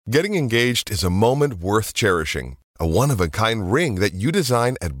Getting engaged is a moment worth cherishing. A one-of-a-kind ring that you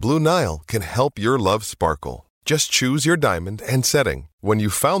design at Blue Nile can help your love sparkle. Just choose your diamond and setting. When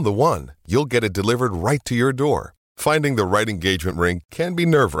you've found the one, you'll get it delivered right to your door. Finding the right engagement ring can be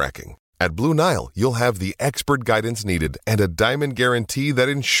nerve-wracking. At Blue Nile, you'll have the expert guidance needed and a diamond guarantee that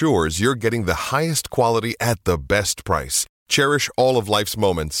ensures you're getting the highest quality at the best price. Cherish all of life's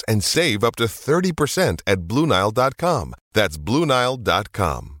moments and save up to 30% at BlueNile.com. That's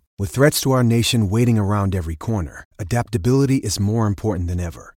BlueNile.com. With threats to our nation waiting around every corner, adaptability is more important than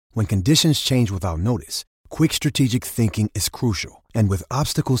ever. When conditions change without notice, quick strategic thinking is crucial. And with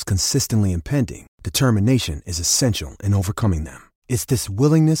obstacles consistently impending, determination is essential in overcoming them. It's this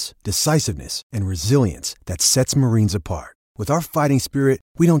willingness, decisiveness, and resilience that sets Marines apart. With our fighting spirit,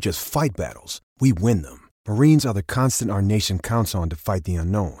 we don't just fight battles, we win them. Marines are the constant our nation counts on to fight the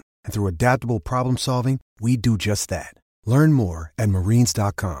unknown. And through adaptable problem solving, we do just that. Learn more at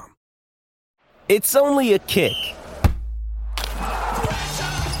Marines.com. It's only a kick,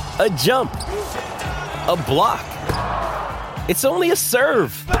 a jump, a block. It's only a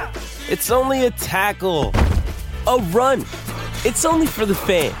serve. It's only a tackle, a run. It's only for the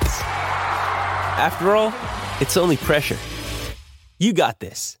fans. After all, it's only pressure. You got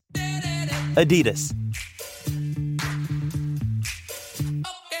this. Adidas.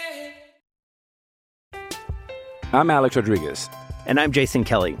 I'm Alex Rodriguez. And I'm Jason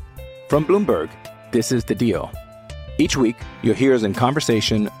Kelly. From Bloomberg, this is The Deal. Each week, you'll hear us in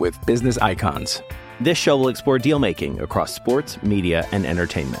conversation with business icons. This show will explore deal-making across sports, media, and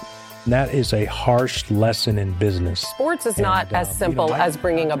entertainment. That is a harsh lesson in business. Sports is not as simple as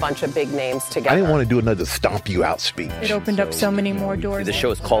bringing a bunch of big names together. I didn't want to do another stomp you out speech. It opened up so many more doors. The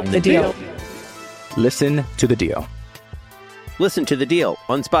show is called The Deal. Listen to The Deal. Listen to The Deal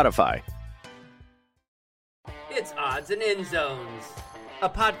on Spotify. It's Odds and Endzones, a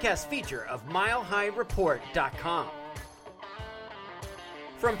podcast feature of MileHighReport.com.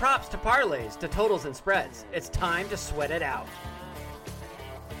 From props to parlays to totals and spreads, it's time to sweat it out.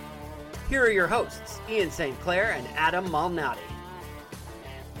 Here are your hosts, Ian St. Clair and Adam Malnati.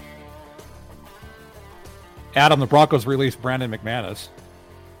 Adam, the Broncos released Brandon McManus.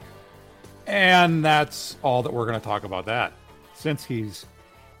 And that's all that we're going to talk about that, since he's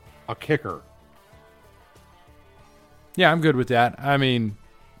a kicker. Yeah, I'm good with that. I mean,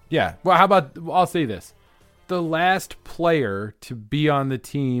 yeah. Well, how about, I'll say this. The last player to be on the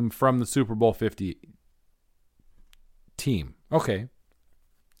team from the Super Bowl 50 team. Okay,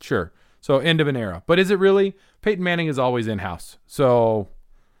 sure. So end of an era. But is it really? Peyton Manning is always in-house. So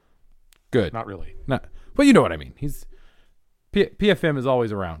good. Not really. Not, but you know what I mean. PFM is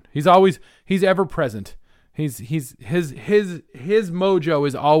always around. He's ever present. His mojo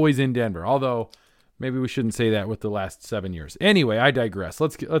is always in Denver. Although maybe we shouldn't say that with the last 7 years. Anyway, I digress.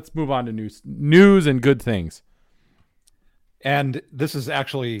 Let's move on to news and good things. And this is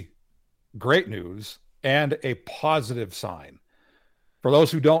actually great news and a positive sign. For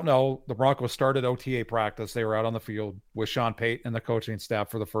those who don't know, the Broncos started OTA practice. They were out on the field with Sean Payton and the coaching staff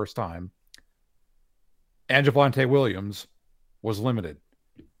for the first time. And Javonte Williams was limited.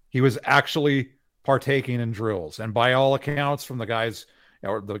 He was actually partaking in drills. And by all accounts from the guys,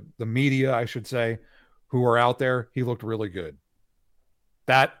 or the media, I should say, who were out there, he looked really good.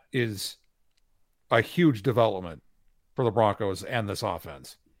 That is a huge development for the Broncos and this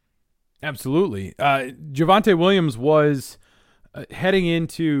offense. Absolutely. Javonte Williams was heading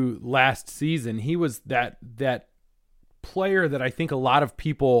into last season. He was that player that I think a lot of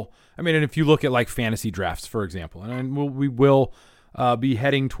people, I mean, and if you look at like fantasy drafts, for example, and we will be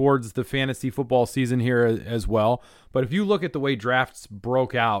heading towards the fantasy football season here as well. But if you look at the way drafts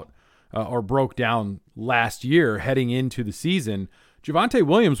broke out or broke down last year heading into the season, Javonte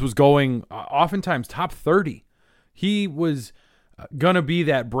Williams was going oftentimes top 30. He was going to be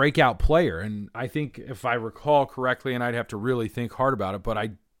that breakout player. And I think if I recall correctly, and I'd have to really think hard about it, but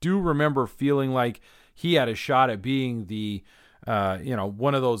I do remember feeling like he had a shot at being the,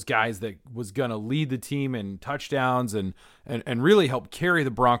 one of those guys that was going to lead the team in touchdowns and really help carry the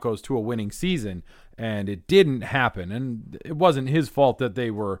Broncos to a winning season. And it didn't happen. And it wasn't his fault that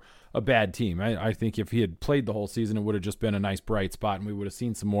they were a bad team. I think if he had played the whole season, it would have just been a nice bright spot and we would have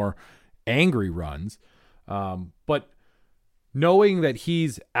seen some more angry runs. But knowing that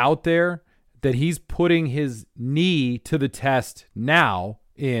he's out there, that he's putting his knee to the test now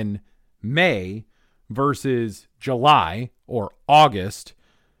in May versus July or August,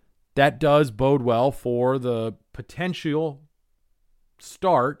 that does bode well for the potential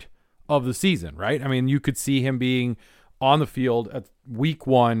start of the season, right? I mean, you could see him being on the field at week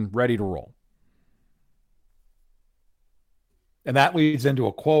 1, ready to roll. And that leads into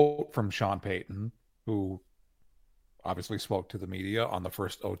a quote from Sean Payton, who obviously spoke to the media on the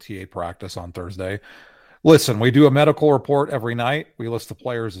first OTA practice on Thursday. Listen, we do a medical report every night. We list the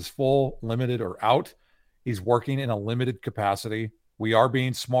players as full, limited, or out. He's working in a limited capacity. We are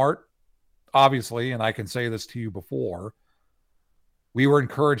being smart, obviously, and I can say this to you before. We were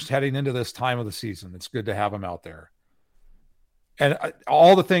encouraged heading into this time of the season. It's good to have him out there. And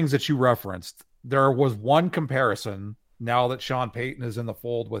all the things that you referenced, there was one comparison now that Sean Payton is in the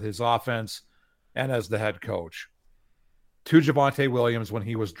fold with his offense and as the head coach to Javonte Williams when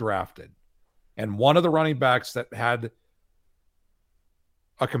he was drafted. And one of the running backs that had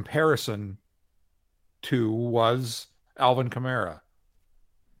a comparison to was Alvin Kamara.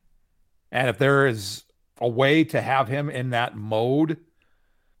 And if there is a way to have him in that mode,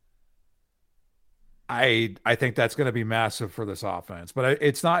 I think that's going to be massive for this offense. But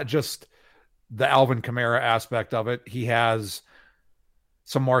it's not just the Alvin Kamara aspect of it. He has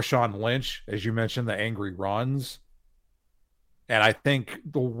some Marshawn Lynch, as you mentioned, the angry runs. And I think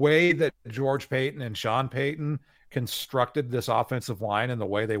the way that George Payton and Sean Payton constructed this offensive line and the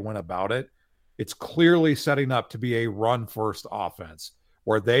way they went about it, it's clearly setting up to be a run-first offense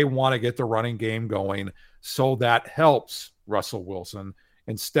where they want to get the running game going so that helps Russell Wilson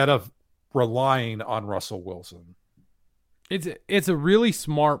instead of relying on Russell Wilson. It's a really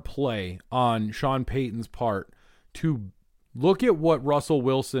smart play on Sean Payton's part to look at what Russell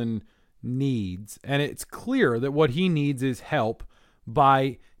Wilson needs, and it's clear that what he needs is help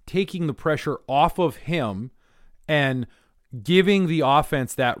by taking the pressure off of him and giving the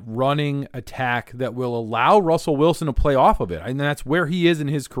offense that running attack that will allow Russell Wilson to play off of it. And that's where he is in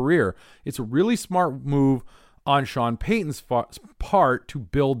his career. It's a really smart move on Sean Payton's part to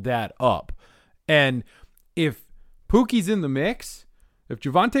build that up. And if Pookie's in the mix, if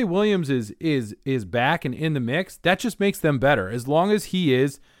Javonte Williams is back and in the mix, that just makes them better. As long as he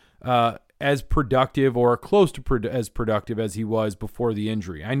is as productive or close to as productive as he was before the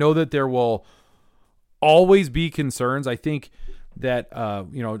injury. I know that there will always be concerns. I think that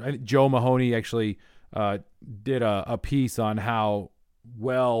Joe Mahoney actually did a piece on how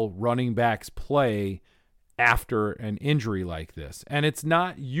well running backs play after an injury like this, and it's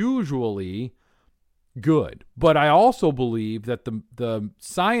not usually good. But I also believe that the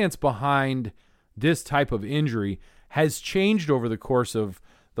science behind this type of injury has changed over the course of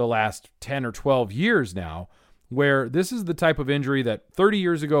the last 10 or 12 years now, where this is the type of injury that 30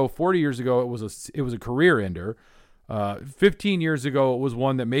 years ago, 40 years ago, it was a career ender. 15 years ago, it was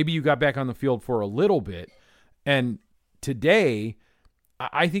one that maybe you got back on the field for a little bit. And today,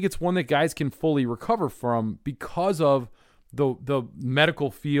 I think it's one that guys can fully recover from because of the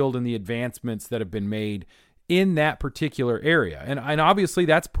medical field and the advancements that have been made in that particular area. And obviously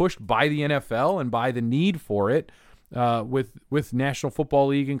that's pushed by the NFL and by the need for it. With National Football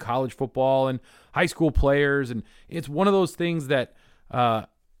League and college football and high school players. And it's one of those things that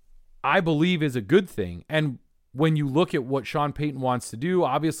I believe is a good thing. And when you look at what Sean Payton wants to do,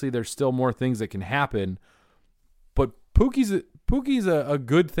 obviously there's still more things that can happen. But Pookie's a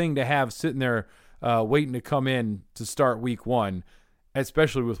good thing to have sitting there waiting to come in to start week one,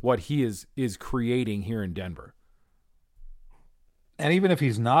 especially with what he is creating here in Denver. And even if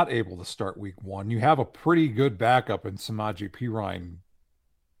he's not able to start week one, you have a pretty good backup in Samaje Perine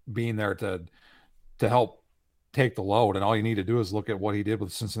being there to help take the load. And all you need to do is look at what he did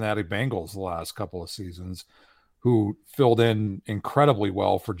with Cincinnati Bengals the last couple of seasons, who filled in incredibly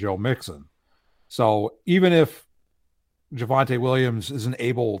well for Joe Mixon. So even if Javonte Williams isn't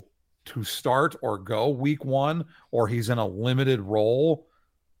able to start or go week one, or he's in a limited role,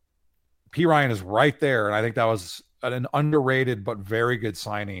 Perine is right there. And I think that was an underrated but very good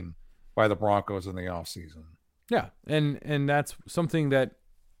signing by the Broncos in the offseason. Yeah, and that's something that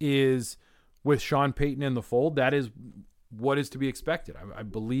is, with Sean Payton in the fold, that is what is to be expected. I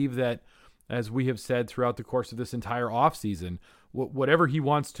believe that, as we have said throughout the course of this entire offseason, whatever he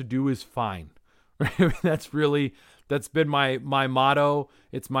wants to do is fine. That's been my motto.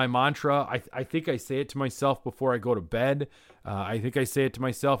 It's my mantra. I think I say it to myself before I go to bed. I think I say it to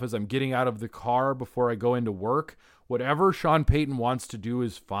myself as I'm getting out of the car before I go into work. Whatever Sean Payton wants to do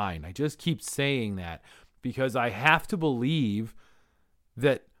is fine. I just keep saying that because I have to believe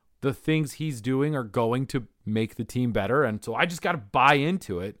that the things he's doing are going to make the team better. And so I just got to buy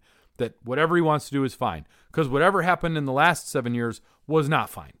into it, that whatever he wants to do is fine. Because whatever happened in the last 7 years was not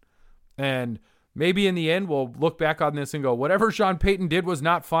fine. And maybe in the end, we'll look back on this and go, whatever Sean Payton did was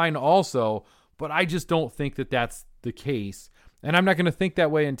not fine also. But I just don't think that that's the case. And I'm not going to think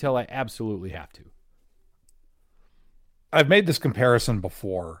that way until I absolutely have to. I've made this comparison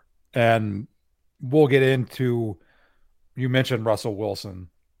before, and we'll get into you mentioned Russell Wilson.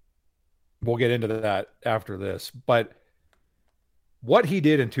 We'll get into that after this. But what he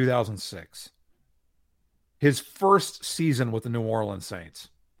did in 2006, his first season with the New Orleans Saints,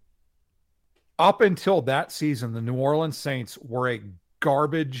 up until that season, the New Orleans Saints were a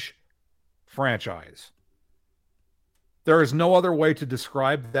garbage franchise. There is no other way to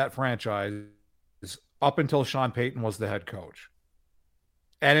describe that franchise up until Sean Payton was the head coach.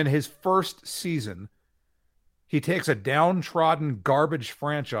 And in his first season, he takes a downtrodden garbage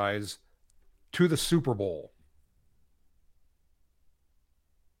franchise to the Super Bowl.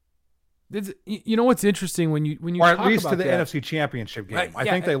 You know what's interesting when you or at talk least about to the that, NFC Championship game. I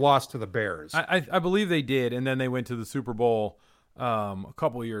think they lost to the Bears. I believe they did, and then they went to the Super Bowl a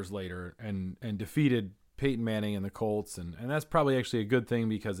couple of years later and defeated Peyton Manning and the Colts, and that's probably actually a good thing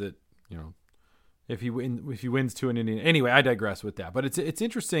because it, you know, if he wins to an Indian. Anyway, I digress with that. But it's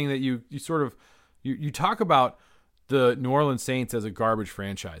interesting that you sort of you talk about the New Orleans Saints as a garbage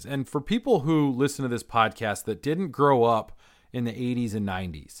franchise. And for people who listen to this podcast that didn't grow up in the 80s and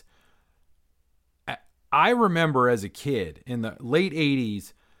 90s, I remember as a kid in the late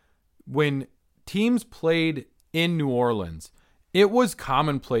 80s when teams played in New Orleans, it was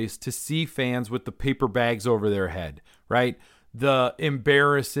commonplace to see fans with the paper bags over their head, right? The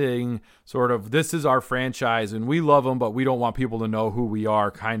embarrassing sort of, this is our franchise and we love them, but we don't want people to know who we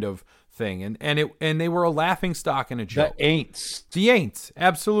are kind of thing. And they were a laughing stock and a joke. The Aints. The Aints,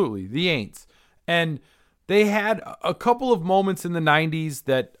 absolutely. The Aints. And they had a couple of moments in the 90s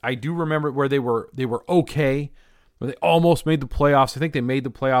that I do remember where they were okay, where they almost made the playoffs. I think they made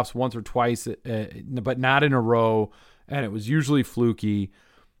the playoffs once or twice, but not in a row, and it was usually fluky.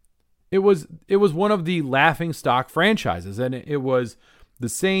 It was one of the laughing stock franchises, and it was the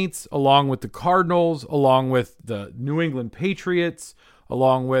Saints along with the Cardinals, along with the New England Patriots,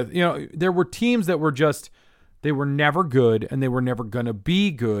 along with, you know, there were teams that were just, they were never good and they were never going to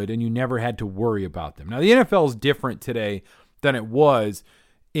be good, and you never had to worry about them. Now, the NFL is different today than it was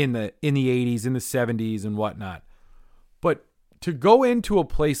in the 80s, in the 70s and whatnot. But to go into a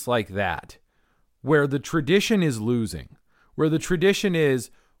place like that, where the tradition is losing, where the tradition is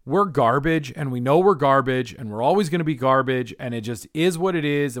we're garbage and we know we're garbage and we're always going to be garbage and it just is what it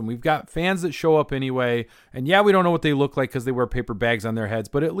is, and we've got fans that show up anyway, and yeah, we don't know what they look like because they wear paper bags on their heads,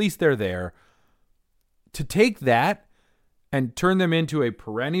 but at least they're there. To take that and turn them into a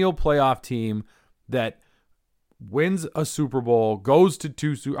perennial playoff team that wins a Super Bowl, goes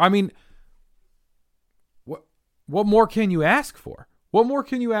to I mean, what more can you ask for? What more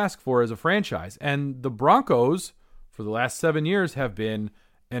can you ask for as a franchise? And the Broncos, for the last 7 years, have been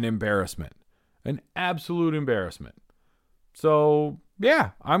an embarrassment, an absolute embarrassment. So, yeah,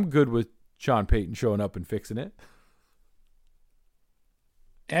 I'm good with Sean Payton showing up and fixing it.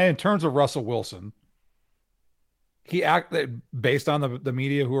 And in terms of Russell Wilson, he acted based on the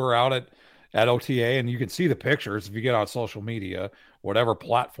media who are out at OTA, and you can see the pictures if you get on social media, whatever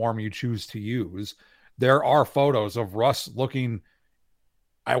platform you choose to use. There are photos of Russ looking,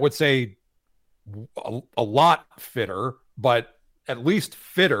 I would say, a lot fitter, but at least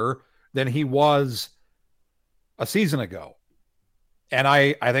fitter than he was a season ago. And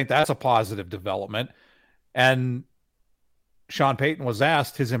I think that's a positive development. And Sean Payton was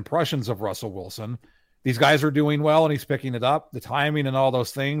asked his impressions of Russell Wilson. These guys are doing well and he's picking it up. The timing and all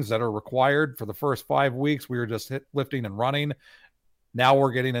those things that are required for the first 5 weeks, we were just lifting and running. Now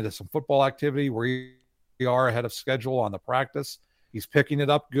we're getting into some football activity where we are ahead of schedule on the practice. He's picking it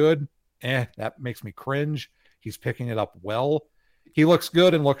up good. That makes me cringe. He's picking it up well. He looks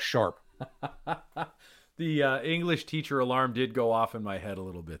good and looks sharp. The English teacher alarm did go off in my head a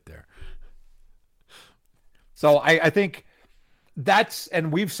little bit there. So I think that's,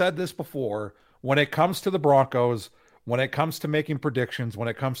 and we've said this before, when it comes to the Broncos, when it comes to making predictions, when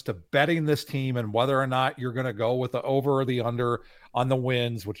it comes to betting this team and whether or not you're going to go with the over or the under on the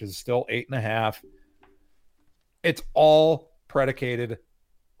wins, which is still 8.5, it's all predicated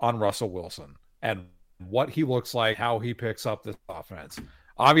on Russell Wilson and what he looks like, how he picks up this offense.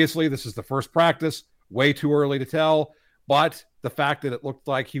 Obviously, this is the first practice, way too early to tell, but the fact that it looked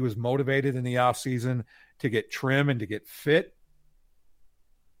like he was motivated in the offseason to get trim and to get fit,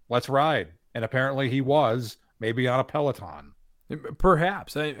 let's ride. And apparently he was, maybe on a Peloton.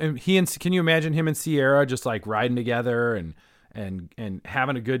 Perhaps. Can you imagine him and Sierra just like riding together and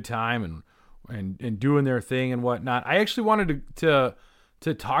having a good time and doing their thing and whatnot? I actually wanted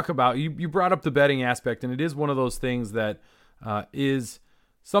to talk about, you brought up the betting aspect, and it is one of those things that is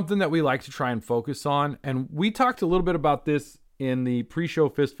something that we like to try and focus on. And we talked a little bit about this in the pre-show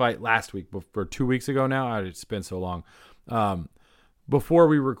fist fight last week, or 2 weeks ago now. It's been so long. before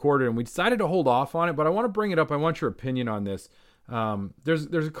we recorded, and we decided to hold off on it, but I want to bring it up. I want your opinion on this. There's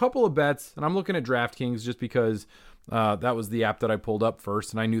a couple of bets, and I'm looking at DraftKings just because that was the app that I pulled up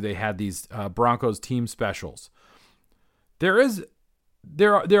first, and I knew they had these Broncos team specials. There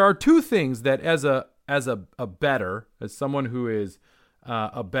are two things that as a bettor, as someone who is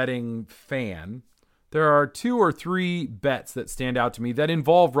a betting fan, there are 2 or 3 bets that stand out to me that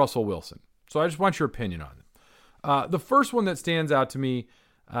involve Russell Wilson. So I just want your opinion on them. The first one that stands out to me,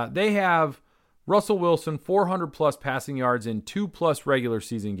 they have Russell Wilson 400 plus passing yards in 2+ regular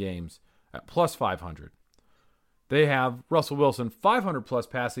season games at plus 500. They have Russell Wilson 500 plus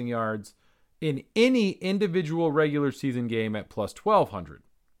passing yards in any individual regular season game at plus 1,200.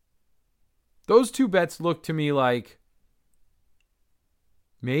 Those 2 bets look to me like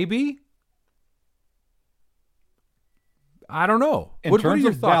maybe. I don't know. What are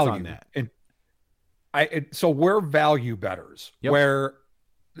your thoughts on that? So we're value bettors,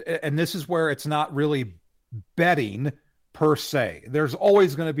 and this is where it's not really betting per se. There's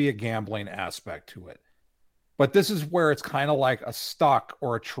always going to be a gambling aspect to it. But this is where it's kind of like a stock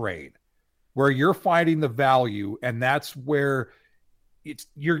or a trade, where you're finding the value, and that's where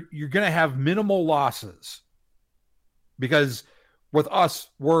you're going to have minimal losses. Because with us,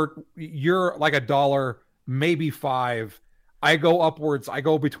 you're like $1, maybe $5. I go upwards. I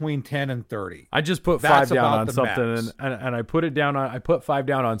go between 10 and 30. I just put $5 down on something, and I put $5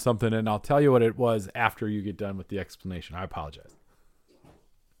 down on something, and I'll tell you what it was after you get done with the explanation. I apologize.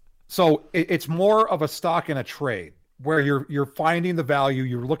 So it's more of a stock and a trade, where you're finding the value,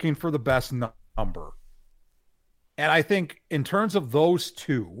 you're looking for the best number. And I think in terms of those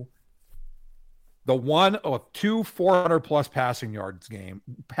two, the one of 2 400 plus passing yard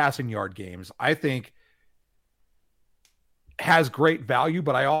games, I think has great value,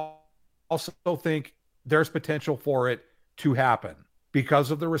 but I also think there's potential for it to happen because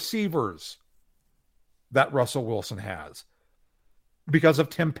of the receivers that Russell Wilson has, because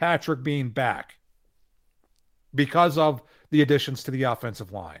of Tim Patrick being back, because of the additions to the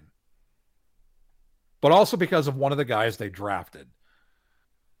offensive line, but also because of one of the guys they drafted,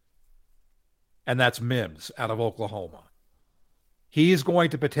 and that's Mims out of Oklahoma. He's going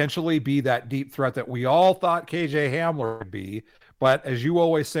to potentially be that deep threat that we all thought KJ Hamler would be. But as you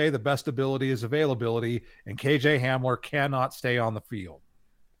always say, the best ability is availability, and KJ Hamler cannot stay on the field.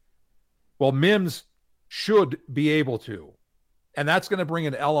 Well, Mims should be able to. And that's going to bring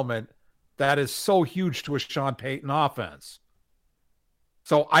an element that is so huge to a Sean Payton offense.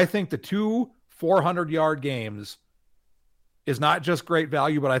 So I think the 2 400-yard games is not just great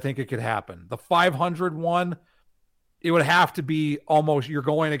value, but I think it could happen. The 500 one, it would have to be almost, you're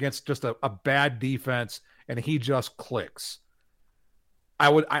going against just a bad defense and he just clicks.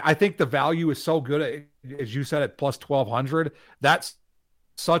 I think the value is so good, as you said, at plus 1,200. That's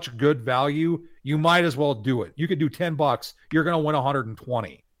such good value. You might as well do it. You could do $10. You're going to win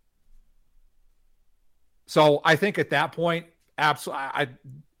 120. So I think at that point, absolutely,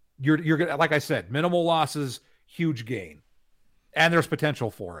 you're going to, like I said, minimal losses, huge gain, and there's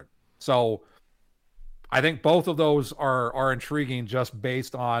potential for it. So I think both of those are intriguing just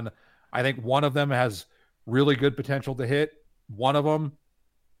based on, I think one of them has really good potential to hit. One of them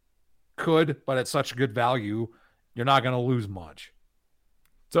could, but at such good value, you're not going to lose much.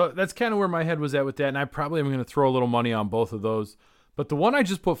 So that's kind of where my head was at with that, and I probably am going to throw a little money on both of those. But the one I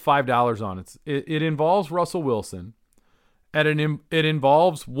just put $5 on, it involves Russell Wilson, and it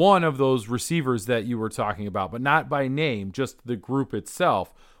involves one of those receivers that you were talking about, but not by name, just the group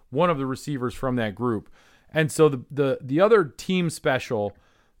itself. One of the receivers from that group. And so the other team special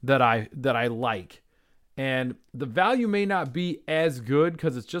that I like, and the value may not be as good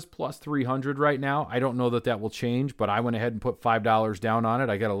because it's just plus 300 right now. I don't know that will change, but I went ahead and put $5 down on it.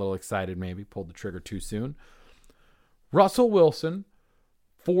 I got a little excited, maybe pulled the trigger too soon. Russell Wilson,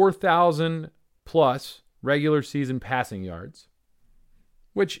 4,000 plus regular season passing yards,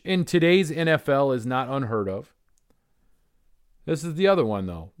 which in today's NFL is not unheard of. This is the other one,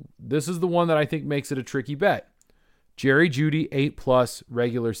 though. This is the one that I think makes it a tricky bet. Jerry Jeudy, 8+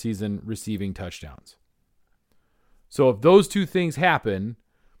 regular season receiving touchdowns. So if those two things happen,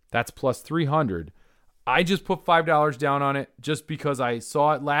 that's plus 300. I just put $5 down on it just because I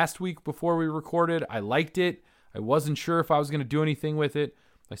saw it last week before we recorded. I liked it. I wasn't sure if I was going to do anything with it.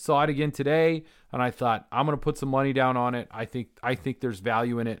 I saw it again today, and I thought, I'm going to put some money down on it. I think there's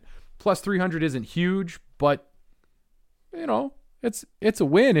value in it. Plus 300 isn't huge, but you know, it's a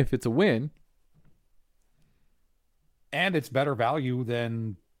win if it's a win. And it's better value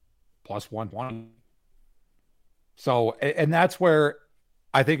than plus 120. So, and that's where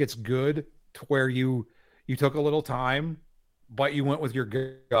I think it's good to where you took a little time, but you went with your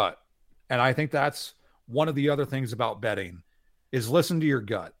gut. And I think that's one of the other things about betting is listen to your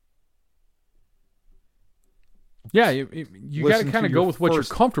gut. Yeah, you got to kind of go with what you're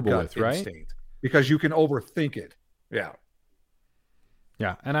comfortable with, right? Instinct, because you can overthink it. Yeah.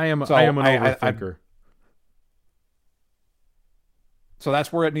 Yeah, and I am an overthinker. So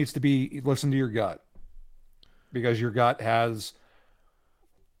that's where it needs to be. Listen to your gut, because your gut has.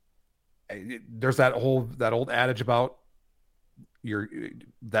 There's that old adage about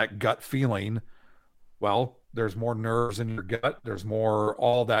that gut feeling. Well, there's more nerves in your gut. There's more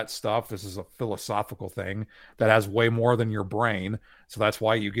all that stuff. This is a philosophical thing that has way more than your brain. So that's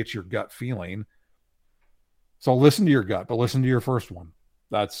why you get your gut feeling. So listen to your gut, but listen to your first one.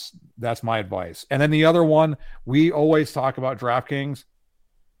 That's my advice. And then the other one, we always talk about DraftKings,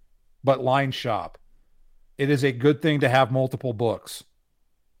 but line shop. It is a good thing to have multiple books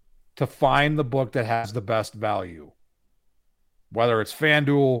to find the book that has the best value. Whether it's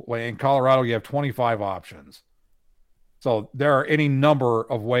FanDuel, in Colorado, you have 25 options. So there are any number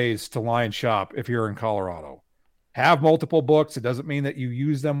of ways to line shop if you're in Colorado. Have multiple books. It doesn't mean that you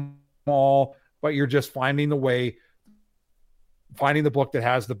use them all, but you're just finding the book that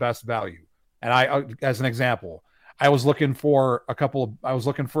has the best value. And I, as an example, I was looking for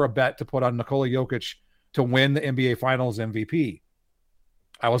a bet to put on Nikola Jokic to win the NBA Finals MVP.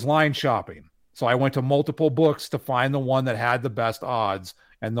 I was line shopping. So I went to multiple books to find the one that had the best odds.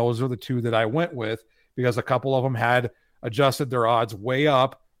 And those are the two that I went with because a couple of them had adjusted their odds way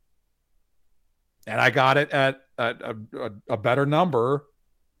up. And I got it at a better number.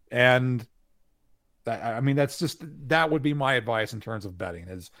 And that would be my advice in terms of betting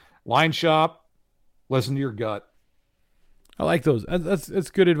is line shop, listen to your gut. I like those.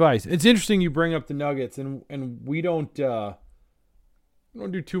 That's good advice. It's interesting you bring up the Nuggets, and we don't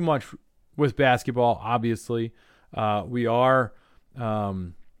do too much with basketball. Obviously, we are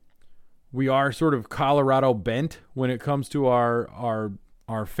sort of Colorado bent when it comes to our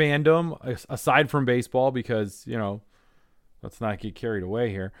fandom, aside from baseball, because let's not get carried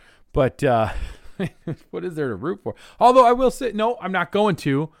away here. But what is there to root for? Although I will say, no, I'm not going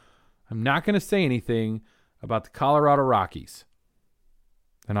to. I'm not going to say anything about the Colorado Rockies.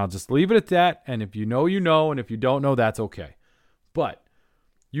 And I'll just leave it at that. And if you know, you know. And if you don't know, that's okay. But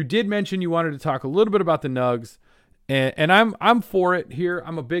you did mention you wanted to talk a little bit about the Nugs. And I'm for it here.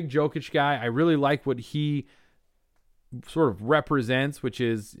 I'm a big Jokic guy. I really like what he sort of represents, which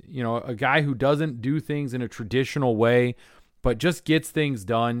is, a guy who doesn't do things in a traditional way, but just gets things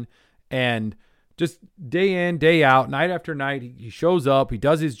done. And just day in, day out, night after night, he shows up, he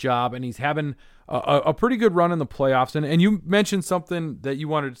does his job, and he's having a pretty good run in the playoffs. And you mentioned something that you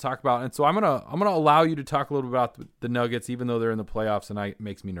wanted to talk about, and so I'm gonna allow you to talk a little bit about the Nuggets, even though they're in the playoffs, and it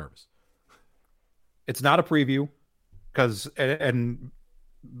makes me nervous. It's not a preview, because and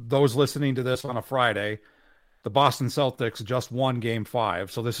those listening to this on a Friday, the Boston Celtics just won Game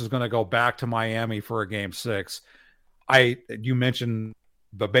 5, so this is going to go back to Miami for a Game 6. You mentioned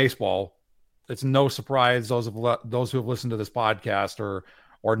the baseball. It's no surprise those who have listened to this podcast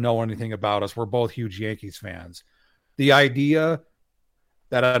or know anything about us, we're both huge Yankees fans. The idea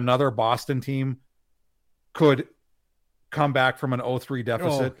that another Boston team could come back from an 0-3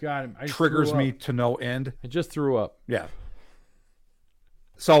 deficit triggers me to no end. I just threw up. Yeah.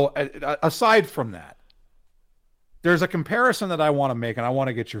 So aside from that, there's a comparison that I want to make, and I want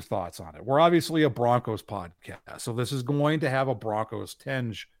to get your thoughts on it. We're obviously a Broncos podcast, so this is going to have a Broncos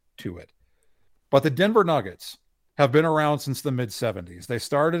tinge to it. But the Denver Nuggets have been around since the mid-'70s. They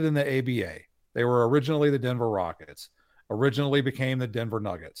started in the ABA. They were originally the Denver Rockets, originally became the Denver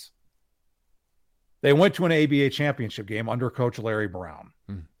Nuggets. They went to an ABA championship game under Coach Larry Brown.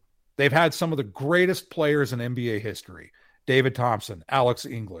 They've had some of the greatest players in NBA history. David Thompson, Alex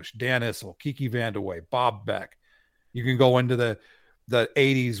English, Dan Issel, Kiki Vandeweghe, Bob Beck. You can go into the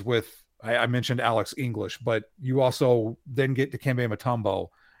 80s with, I mentioned Alex English, but you also then get to Dikembe Mutombo.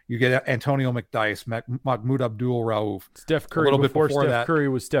 You get Antonio McDyess, Mahmoud Abdul-Rauf. Steph Curry, a little bit before Steph Curry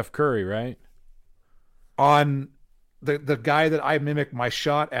was Steph Curry, right? On the guy that I mimicked my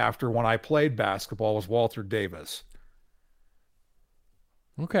shot after when I played basketball was Walter Davis.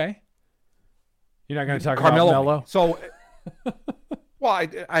 Okay. You're not going to talk about Melo? So, well,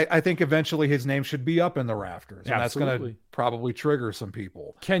 I think eventually his name should be up in the rafters. And Absolutely. That's going to probably trigger some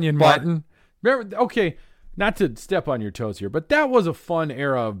people. Kenyon Martin. Remember, okay, not to step on your toes here, but that was a fun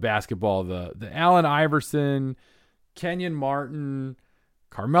era of basketball. The Allen Iverson, Kenyon Martin,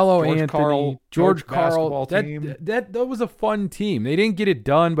 Carmelo Anthony, George Karl. That was a fun team. They didn't get it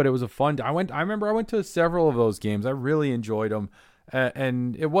done, but it was a fun. I remember I went to several of those games. I really enjoyed them,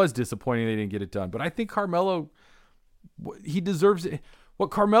 and it was disappointing they didn't get it done. But I think Carmelo he deserves it. What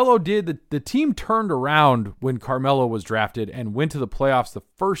Carmelo did, the team turned around when Carmelo was drafted and went to the playoffs the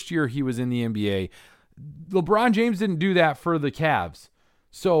first year he was in the NBA. LeBron James didn't do that for the Cavs.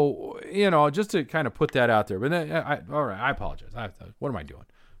 So, just to kind of put that out there. But then, all right, I apologize. What am I doing?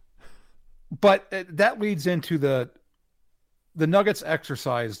 But that leads into the Nuggets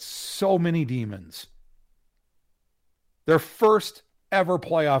exercised so many demons. Their first ever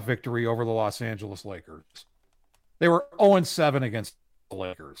playoff victory over the Los Angeles Lakers. They were 0-7 against the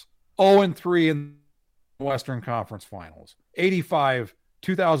Lakers. 0-3 in the Western Conference Finals. 85,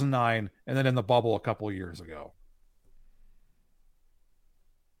 2009, and then in the bubble a couple of years ago.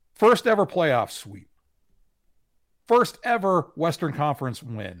 First ever playoff sweep. First ever Western Conference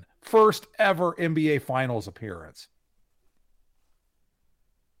win. First ever NBA Finals appearance.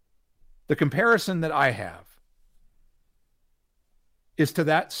 The comparison that I have is to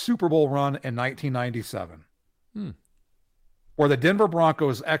that Super Bowl run in 1997, where the Denver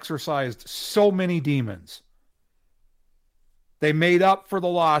Broncos exercised so many demons. They made up for the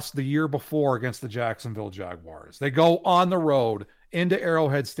loss the year before against the Jacksonville Jaguars. They go on the road into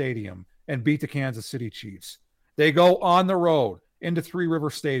Arrowhead Stadium and beat the Kansas City Chiefs. They go on the road into Three River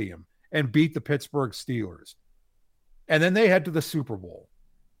Stadium and beat the Pittsburgh Steelers. And then they head to the Super Bowl,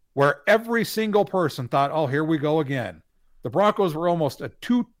 where every single person thought, oh, here we go again. The Broncos were almost a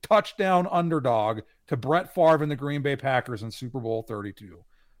 2-touchdown underdog to Brett Favre and the Green Bay Packers in Super Bowl 32.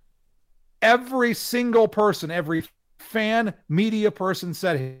 Every single person, every fan, media person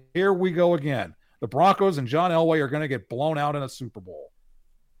said, here we go again. The Broncos and John Elway are going to get blown out in a Super Bowl.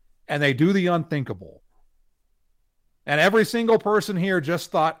 And they do the unthinkable. And every single person here just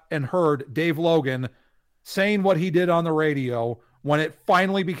thought and heard Dave Logan saying what he did on the radio when it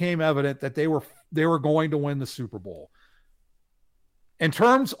finally became evident that they were going to win the Super Bowl. In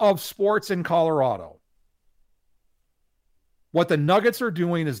terms of sports in Colorado, what the Nuggets are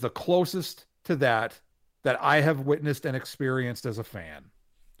doing is the closest to that I have witnessed and experienced as a fan.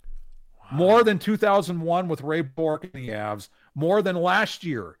 Wow. More than 2001 with Ray Bork and the Avs, more than last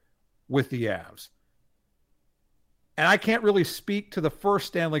year with the Avs. And I can't really speak to the first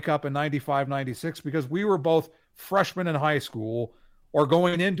Stanley Cup in 95-96 because we were both freshmen in high school or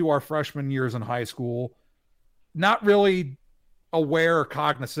going into our freshman years in high school, not really aware or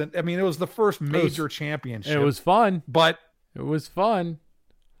cognizant. I mean, it was the first major championship. It was fun. But it was fun.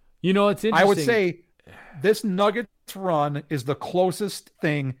 It's interesting. I would say this Nuggets run is the closest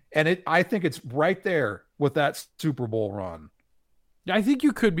thing, and I think it's right there with that Super Bowl run. I think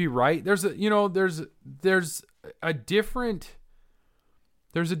you could be right. There's a different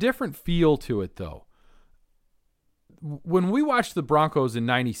feel to it though. When we watched the Broncos in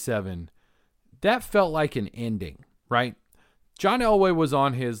 97, that felt like an ending, right? John Elway was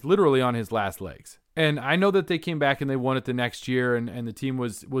literally on his last legs. And I know that they came back and they won it the next year and the team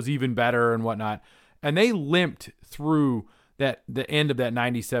was even better and whatnot. And they limped through the end of that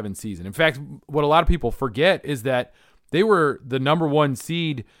 97 season. In fact, what a lot of people forget is that they were the number one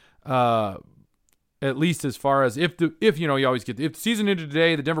seed, at least as far as if you always get if the season ended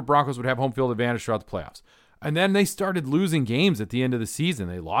today, the Denver Broncos would have home field advantage throughout the playoffs. And then they started losing games at the end of the season.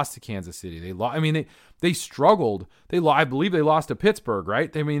 They lost to Kansas City. They struggled. I believe they lost to Pittsburgh,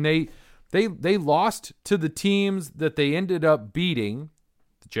 right? I mean, they lost to the teams that they ended up beating,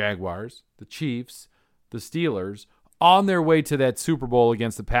 the Jaguars, the Chiefs, the Steelers, on their way to that Super Bowl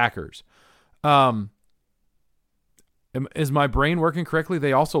against the Packers. Is my brain working correctly?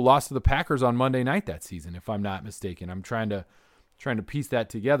 They also lost to the Packers on Monday night that season, if I'm not mistaken. I'm trying to piece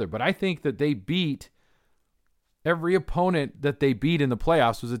that together. But I think that they beat every opponent that they beat in the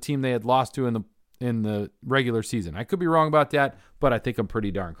playoffs was a team they had lost to in the regular season. I could be wrong about that, but I think I'm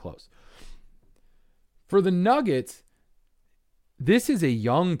pretty darn close. For the Nuggets, this is a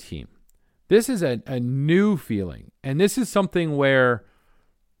young team. This is a new feeling. And this is something where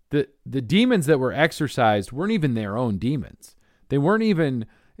the demons that were exercised weren't even their own demons. They weren't even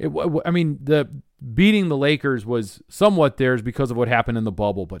the beating the Lakers was somewhat theirs because of what happened in the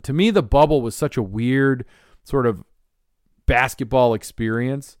bubble. But to me, the bubble was such a weird sort of basketball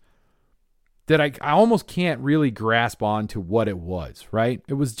experience that I almost can't really grasp on to what it was, right?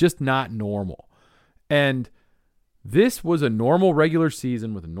 It was just not normal. And this was a normal regular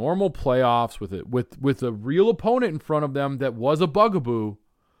season with normal playoffs with a real opponent in front of them that was a bugaboo.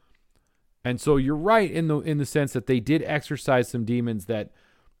 And so you're right in the sense that they did exercise some demons that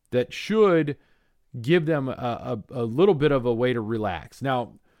should give them a little bit of a way to relax.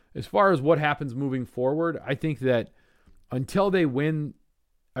 Now, as far as what happens moving forward, I think that until they win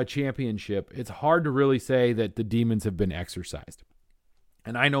a championship, it's hard to really say that the demons have been exercised.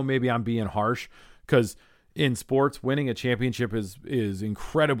 And I know maybe I'm being harsh because in sports, winning a championship is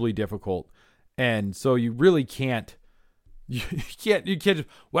incredibly difficult. And so you really can't just,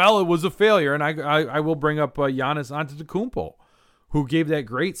 well, it was a failure. And I will bring up Giannis Antetokounmpo, who gave that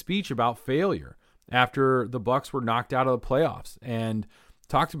great speech about failure after the Bucks were knocked out of the playoffs and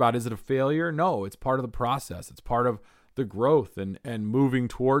talked about, is it a failure? No, it's part of the process. It's part of the growth and moving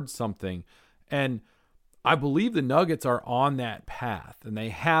towards something. And I believe the Nuggets are on that path, and they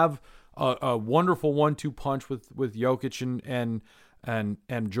have a wonderful 1-2 punch with Jokic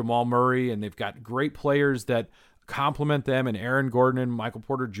and Jamal Murray, and they've got great players that complement them, and Aaron Gordon and Michael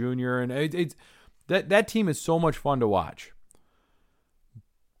Porter Jr. And it's that team is so much fun to watch.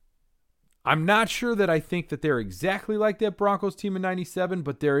 I'm not sure that I think that they're exactly like that Broncos team in 97,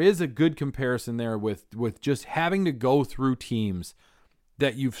 but there is a good comparison there with just having to go through teams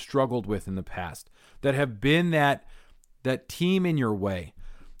that you've struggled with in the past, that have been that team in your way.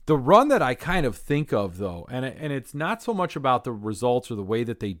 The run that I kind of think of, though, and it's not so much about the results or the way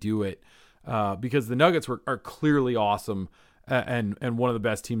that they do it, because the Nuggets are clearly awesome and one of the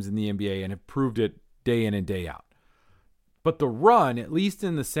best teams in the NBA and have proved it day in and day out. But the run, at least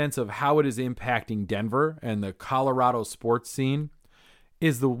in the sense of how it is impacting Denver and the Colorado sports scene,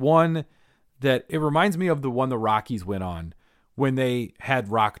 is the one that it reminds me of the one the Rockies went on when they had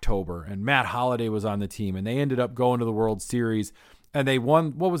Rocktober and Matt Holliday was on the team and they ended up going to the World Series and they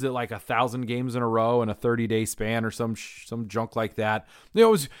won, what was it, like 1,000 games in a row in a 30-day span or some junk like that. It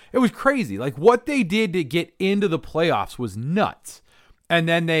was crazy. Like what they did to get into the playoffs was nuts. And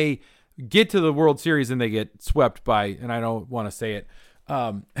then they get to the World Series and they get swept by, and I don't want to say it,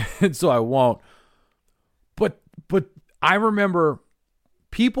 and so I won't. But I remember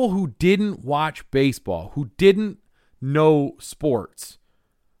people who didn't watch baseball, who didn't know sports,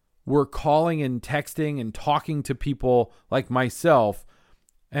 were calling and texting and talking to people like myself.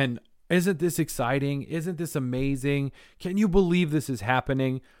 And isn't this exciting? Isn't this amazing? Can you believe this is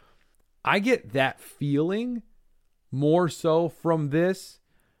happening? I get that feeling more so from this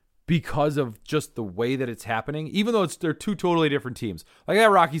because of just the way that it's happening, even though they're two totally different teams. Like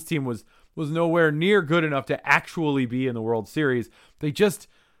that Rockies team was nowhere near good enough to actually be in the World Series. They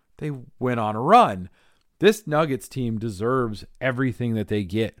went on a run. This Nuggets team deserves everything that they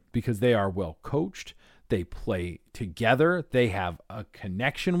get because they are well coached. They play together. They have a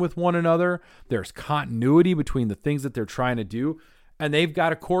connection with one another. There's continuity between the things that they're trying to do. And they've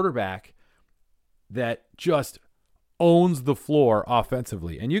got a quarterback that just owns the floor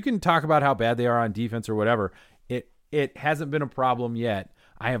offensively. And you can talk about how bad they are on defense or whatever. It hasn't been a problem yet.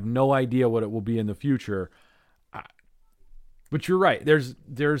 I have no idea what it will be in the future. But you're right.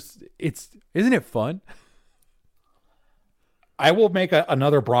 Isn't it fun? I will make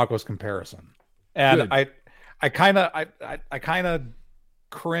another Broncos comparison, and good. I kind of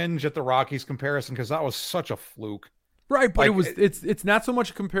cringe at the Rockies comparison because that was such a fluke, right? But it's not so much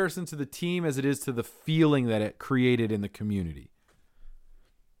a comparison to the team as it is to the feeling that it created in the community.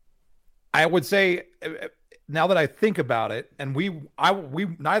 I would say, now that I think about it, and we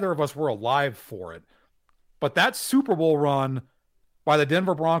neither of us were alive for it, but that Super Bowl run by the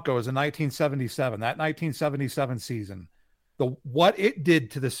Denver Broncos in 1977, that 1977 season. What it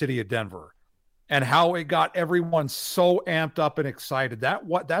did to the city of Denver and how it got everyone so amped up and excited.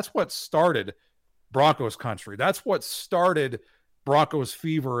 That's what started Broncos country. That's what started Broncos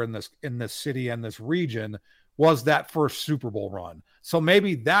fever in this city and this region, was that first Super Bowl run. So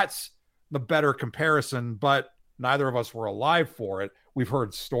maybe that's the better comparison, but neither of us were alive for it. We've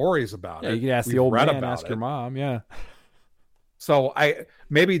heard stories about it. You can ask the old man, ask your mom. Yeah. So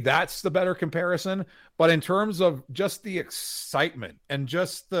maybe that's the better comparison, but in terms of just the excitement and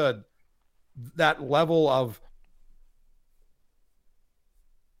just that level of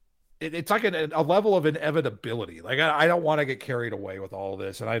it's like a level of inevitability. Like I don't want to get carried away with all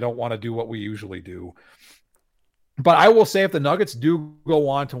this, and I don't want to do what we usually do. But I will say, if the Nuggets do go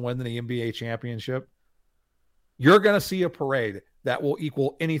on to win the NBA championship, you're going to see a parade that will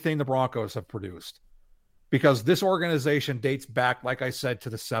equal anything the Broncos have produced. Because this organization dates back, like I said, to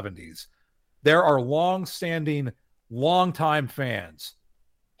the 70s. There are long-standing, long-time fans,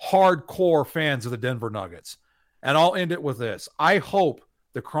 hardcore fans of the Denver Nuggets. And I'll end it with this. I hope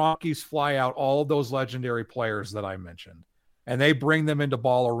the Cronkies fly out all of those legendary players that I mentioned, and they bring them into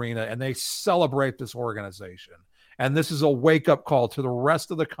Ball Arena, and they celebrate this organization. And this is a wake-up call to the rest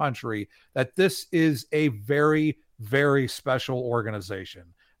of the country that this is a very, very special organization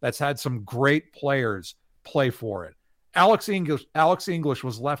that's had some great players play for it. Alex English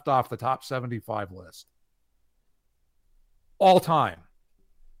was left off the top 75 list. All time.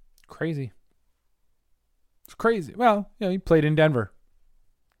 Crazy. It's crazy. Well, he played in Denver.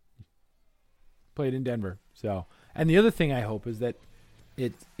 played in Denver. So, and the other thing I hope is that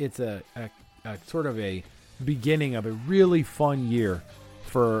it's a sort of a beginning of a really fun year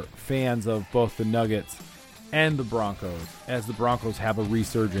for fans of both the Nuggets and the Broncos, as the Broncos have a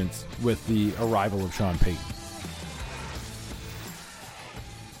resurgence with the arrival of Sean Payton.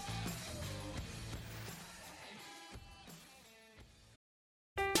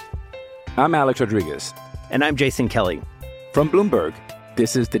 I'm Alex Rodriguez. And I'm Jason Kelly. From Bloomberg,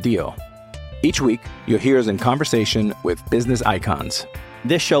 this is The Deal. Each week, you'll hear us in conversation with business icons.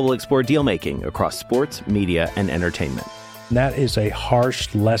 This show will explore deal-making across sports, media, and entertainment. That is a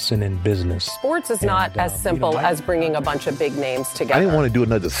harsh lesson in business. Sports is not as simple as bringing a bunch of big names together. I didn't want to do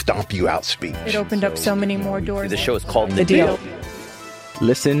another stomp you out speech. It opened up so many more doors. The show is called The Deal.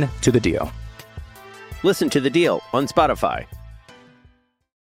 Listen to The Deal. Listen to The Deal on Spotify.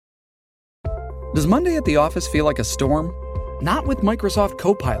 Does Monday at the office feel like a storm? Not with Microsoft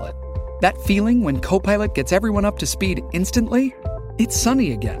Copilot. That feeling when Copilot gets everyone up to speed instantly? It's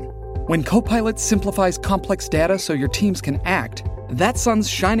sunny again. When Copilot simplifies complex data so your teams can act, that sun's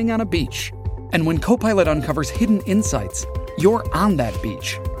shining on a beach. And when Copilot uncovers hidden insights, you're on that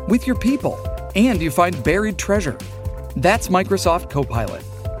beach with your people, and you find buried treasure. That's Microsoft Copilot.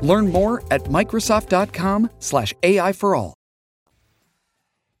 Learn more at Microsoft.com/AI for all.